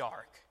took the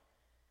ark.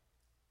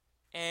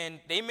 And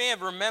they may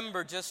have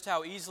remembered just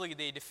how easily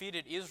they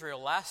defeated Israel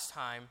last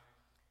time,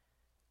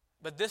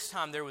 but this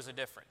time there was a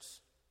difference.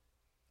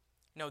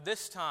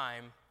 This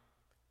time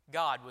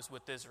God was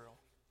with Israel.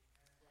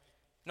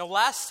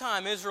 Last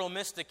time Israel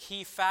missed a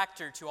key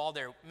factor to all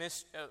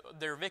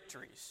their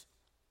victories.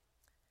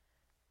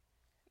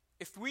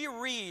 If we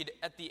read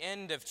at the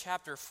end of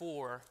chapter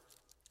 4,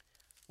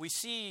 we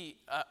see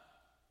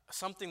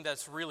something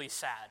that's really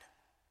sad.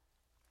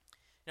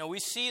 We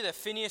see that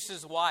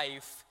Phinehas'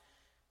 wife,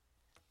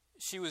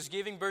 she was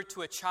giving birth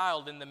to a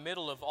child in the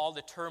middle of all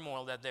the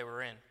turmoil that they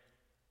were in.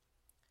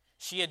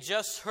 She had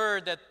just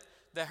heard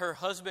that her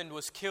husband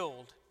was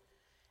killed,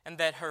 and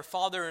that her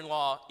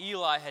father-in-law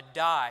Eli had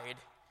died,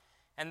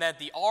 and that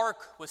the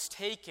ark was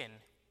taken.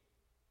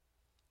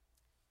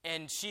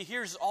 And she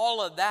hears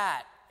all of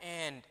that,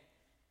 and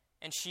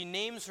she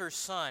names her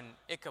son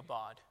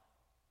Ichabod,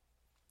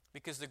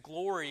 because the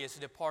glory is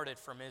departed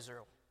from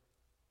Israel.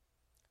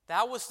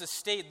 That was the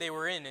state they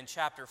were in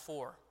chapter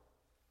 4.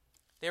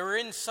 They were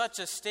in such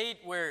a state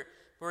where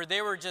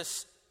they were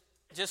just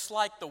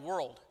like the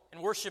world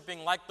and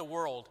worshiping like the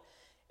world.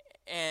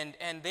 And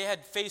they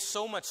had faced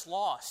so much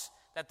loss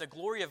that the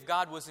glory of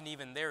God wasn't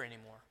even there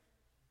anymore.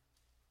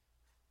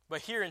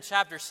 But here in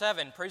chapter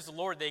 7, praise the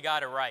Lord, they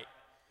got it right.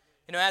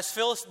 As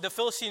the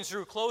Philistines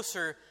drew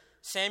closer,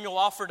 Samuel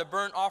offered a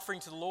burnt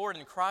offering to the Lord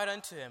and cried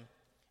unto him.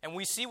 And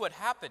we see what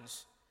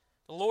happens.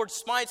 The Lord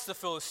smites the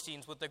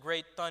Philistines with a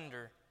great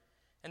thunder,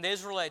 and the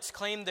Israelites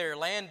claim their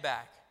land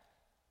back.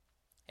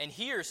 And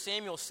here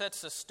Samuel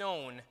sets a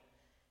stone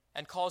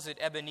and calls it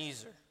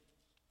Ebenezer,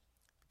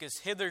 because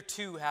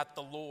hitherto hath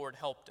the Lord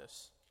helped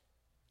us.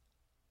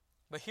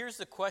 But here's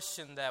the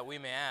question that we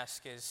may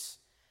ask is,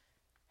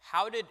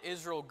 how did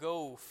Israel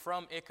go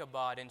from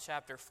Ichabod in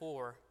chapter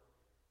 4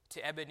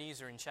 to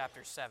Ebenezer in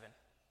chapter 7?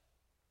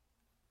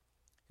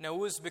 Now, it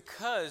was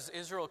because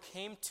Israel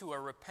came to a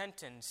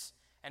repentance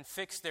and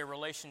fixed their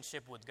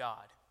relationship with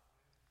God.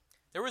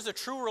 There was a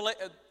true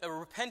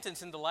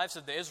repentance in the lives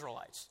of the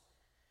Israelites.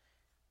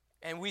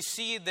 And we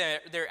see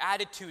their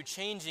attitude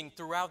changing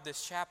throughout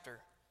this chapter.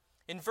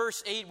 In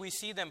verse 8, we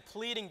see them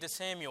pleading to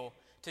Samuel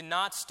to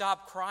not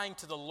stop crying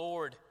to the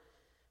Lord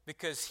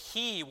because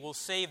He will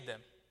save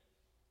them.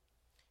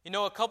 You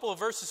know, a couple of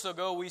verses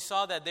ago, we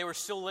saw that they were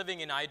still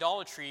living in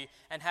idolatry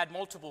and had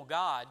multiple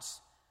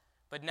gods,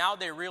 but now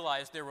they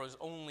realized there was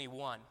only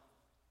one.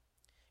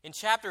 In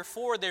chapter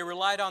 4, they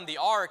relied on the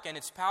ark and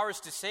its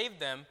powers to save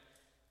them,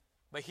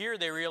 but here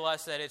they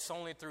realize that it's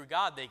only through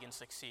God they can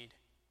succeed.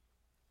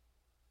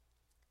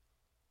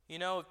 You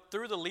know,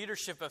 through the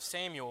leadership of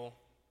Samuel,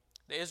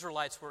 the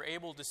Israelites were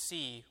able to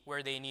see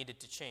where they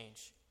needed to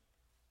change.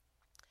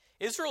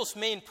 Israel's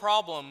main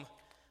problem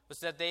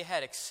was that they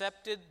had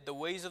accepted the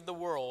ways of the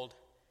world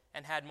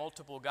and had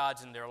multiple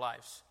gods in their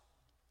lives.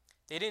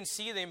 They didn't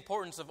see the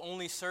importance of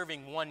only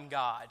serving one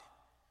God,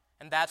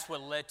 and that's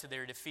what led to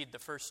their defeat the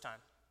first time.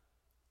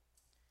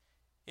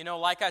 You know,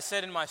 like I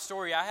said in my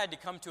story, I had to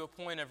come to a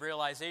point of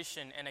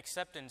realization and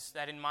acceptance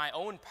that in my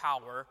own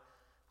power,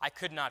 I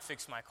could not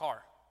fix my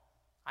car.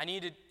 I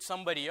needed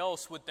somebody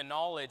else with the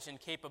knowledge and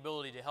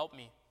capability to help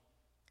me.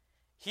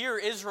 Here,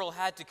 Israel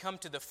had to come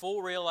to the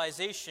full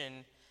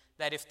realization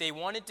that if they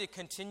wanted to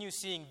continue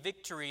seeing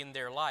victory in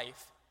their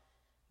life,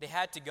 they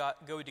had to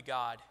go to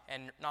God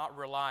and not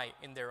rely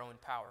in their own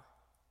power.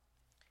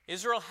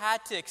 Israel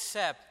had to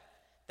accept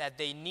that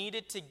they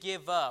needed to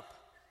give up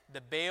the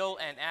Baal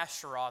and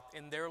Asheroth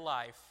in their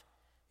life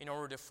in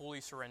order to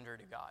fully surrender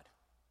to God.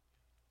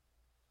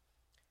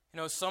 You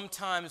know,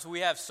 sometimes we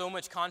have so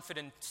much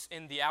confidence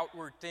in the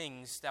outward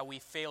things that we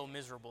fail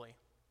miserably.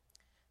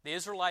 The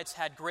Israelites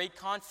had great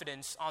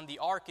confidence on the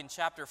ark in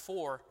chapter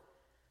 4,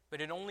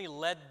 but it only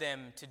led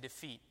them to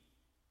defeat.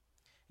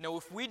 Now,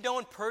 if we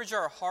don't purge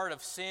our heart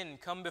of sin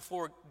and come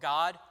before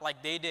God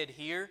like they did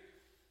here,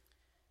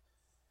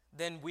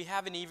 then we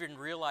haven't even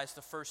realized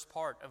the first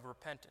part of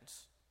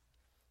repentance.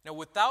 Now,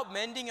 without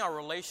mending our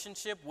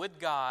relationship with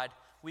God,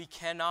 we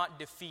cannot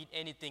defeat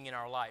anything in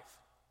our life.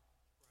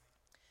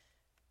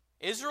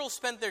 Israel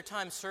spent their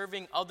time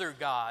serving other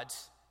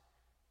gods,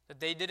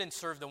 that they didn't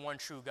serve the one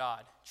true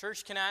God.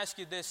 Church, can I ask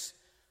you this?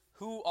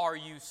 Who are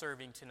you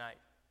serving tonight?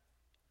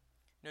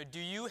 Now, do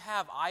you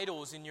have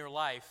idols in your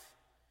life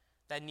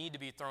that need to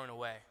be thrown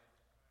away?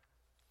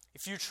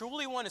 If you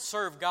truly want to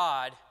serve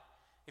God,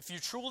 if you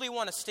truly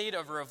want a state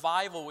of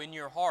revival in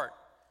your heart,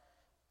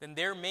 then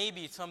there may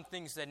be some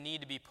things that need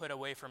to be put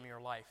away from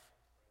your life.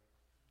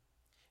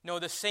 You know,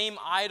 the same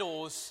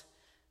idols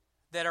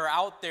that are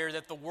out there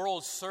that the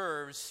world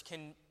serves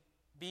can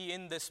be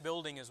in this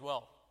building as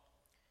well.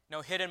 You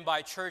know, hidden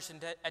by church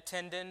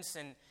attendance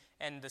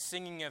and the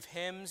singing of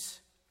hymns.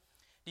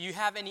 Do you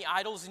have any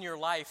idols in your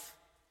life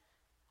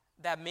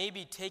that may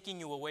be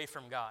taking you away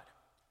from God?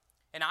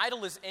 An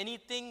idol is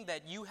anything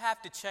that you have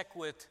to check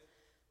with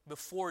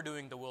before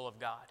doing the will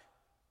of God.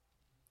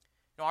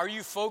 Now, are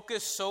you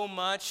focused so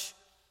much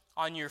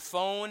on your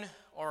phone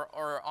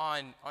or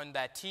on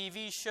that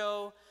TV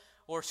show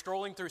or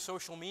scrolling through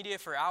social media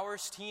for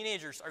hours?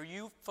 Teenagers, are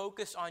you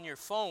focused on your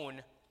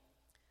phone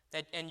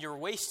and you're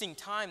wasting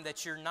time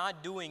that you're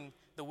not doing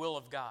the will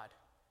of God?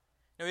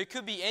 Now, it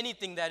could be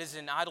anything that is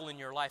an idol in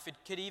your life. It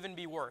could even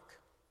be work.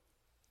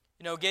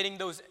 You know, getting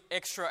those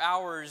extra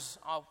hours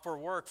for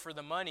work for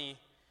the money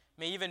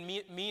may even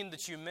mean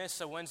that you miss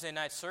a Wednesday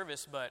night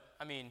service, but,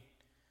 I mean,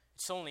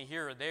 it's only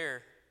here or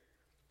there.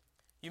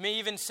 You may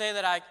even say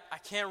that I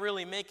can't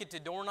really make it to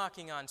door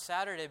knocking on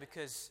Saturday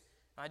because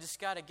I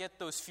just got to get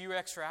those few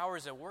extra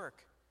hours at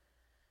work.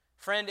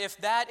 Friend, if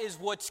that is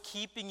what's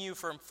keeping you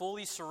from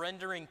fully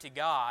surrendering to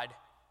God,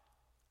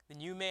 then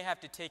you may have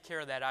to take care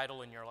of that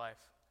idol in your life.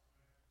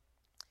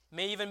 It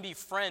may even be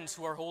friends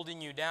who are holding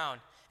you down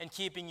and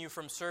keeping you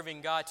from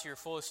serving God to your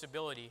fullest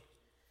ability.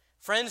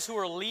 Friends who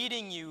are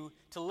leading you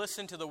to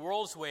listen to the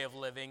world's way of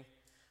living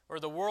or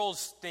the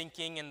world's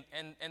thinking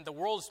and the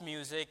world's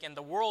music and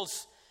the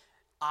world's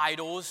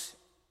idols.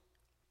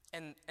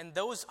 And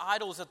those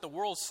idols that the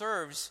world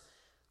serves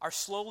are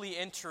slowly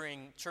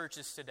entering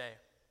churches today.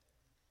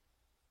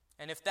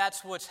 And if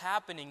that's what's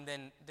happening,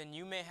 then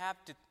you may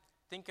have to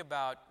think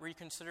about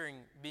reconsidering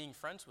being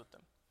friends with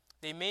them.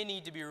 They may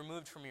need to be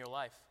removed from your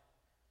life.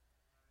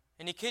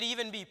 And it could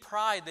even be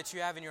pride that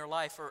you have in your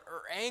life,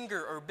 or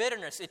anger, or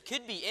bitterness. It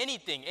could be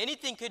anything.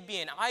 Anything could be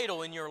an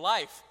idol in your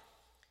life.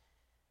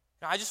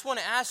 Now, I just want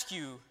to ask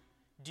you,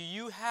 do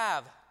you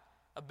have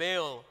a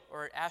Baal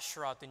or an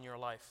Asheroth in your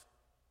life?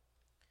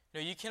 No,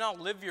 you cannot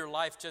live your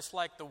life just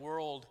like the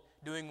world,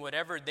 doing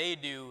whatever they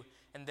do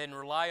and then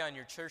rely on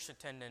your church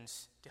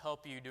attendance to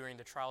help you during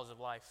the trials of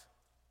life.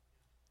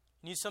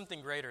 You need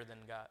something greater than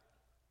God.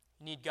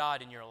 You need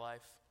God in your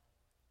life.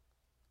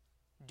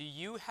 Do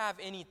you have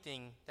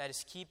anything that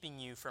is keeping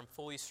you from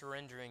fully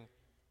surrendering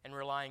and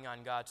relying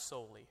on God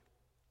solely?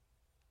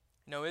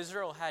 No,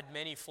 Israel had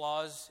many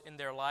flaws in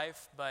their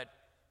life, but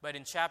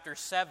in chapter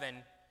 7,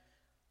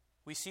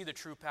 we see the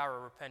true power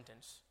of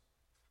repentance.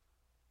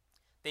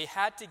 They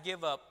had to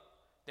give up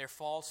their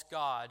false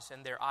gods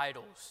and their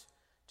idols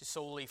to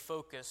solely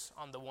focus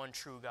on the one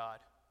true God.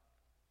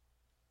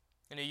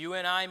 And you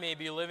and I may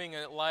be living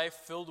a life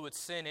filled with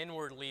sin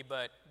inwardly,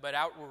 but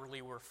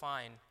outwardly we're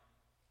fine.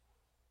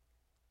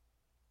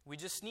 We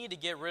just need to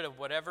get rid of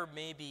whatever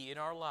may be in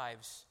our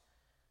lives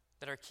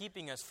that are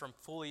keeping us from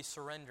fully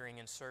surrendering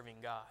and serving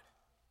God.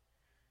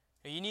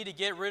 You need to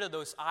get rid of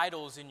those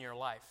idols in your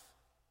life.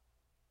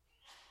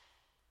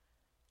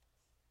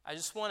 I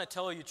just want to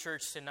tell you,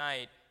 church,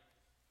 tonight,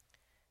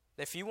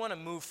 that if you want to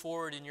move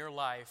forward in your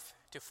life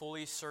to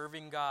fully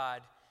serving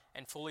God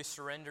and fully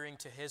surrendering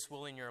to His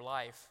will in your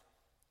life,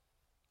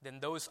 then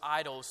those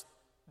idols,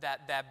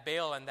 that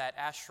Baal and that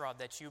Asherah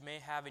that you may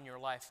have in your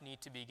life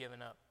need to be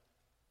given up.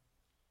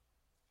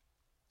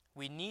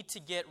 We need to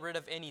get rid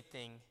of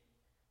anything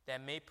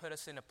that may put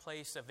us in a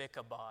place of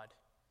Ichabod,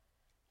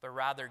 but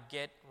rather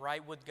get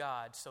right with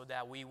God so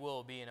that we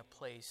will be in a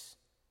place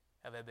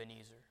of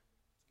Ebenezer.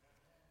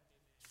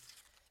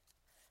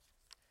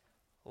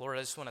 Lord,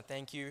 I just want to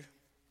thank you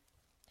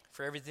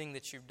for everything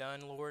that you've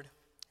done, Lord,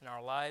 in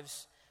our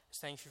lives.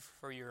 Just thank you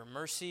for your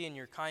mercy and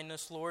your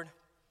kindness, Lord,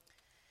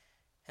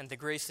 and the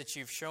grace that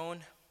you've shown.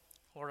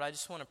 Lord, I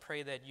just want to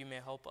pray that you may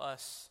help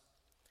us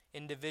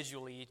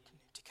individually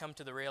to come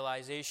to the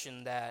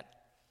realization that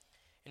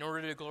in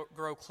order to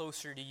grow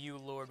closer to you,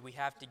 Lord, we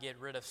have to get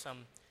rid of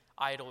some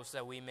idols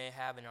that we may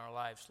have in our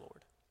lives,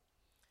 Lord.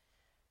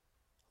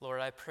 Lord,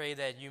 I pray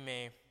that you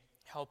may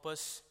help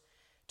us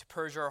to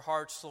purge our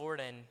hearts, Lord,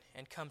 and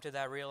come to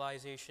that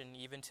realization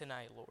even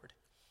tonight, Lord.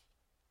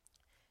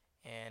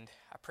 And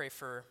I pray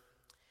for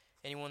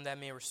anyone that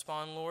may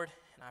respond, Lord,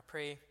 and I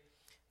pray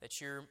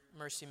that your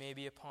mercy may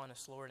be upon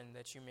us, Lord, and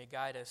that you may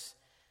guide us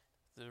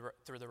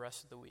through the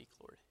rest of the week,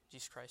 Lord. In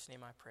Jesus Christ's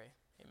name I pray.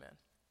 Amen.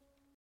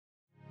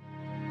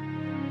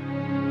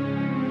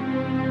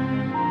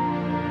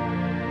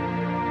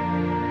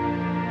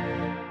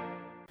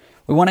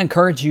 We want to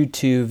encourage you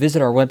to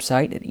visit our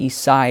website at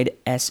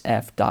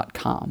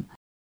eastsidesf.com.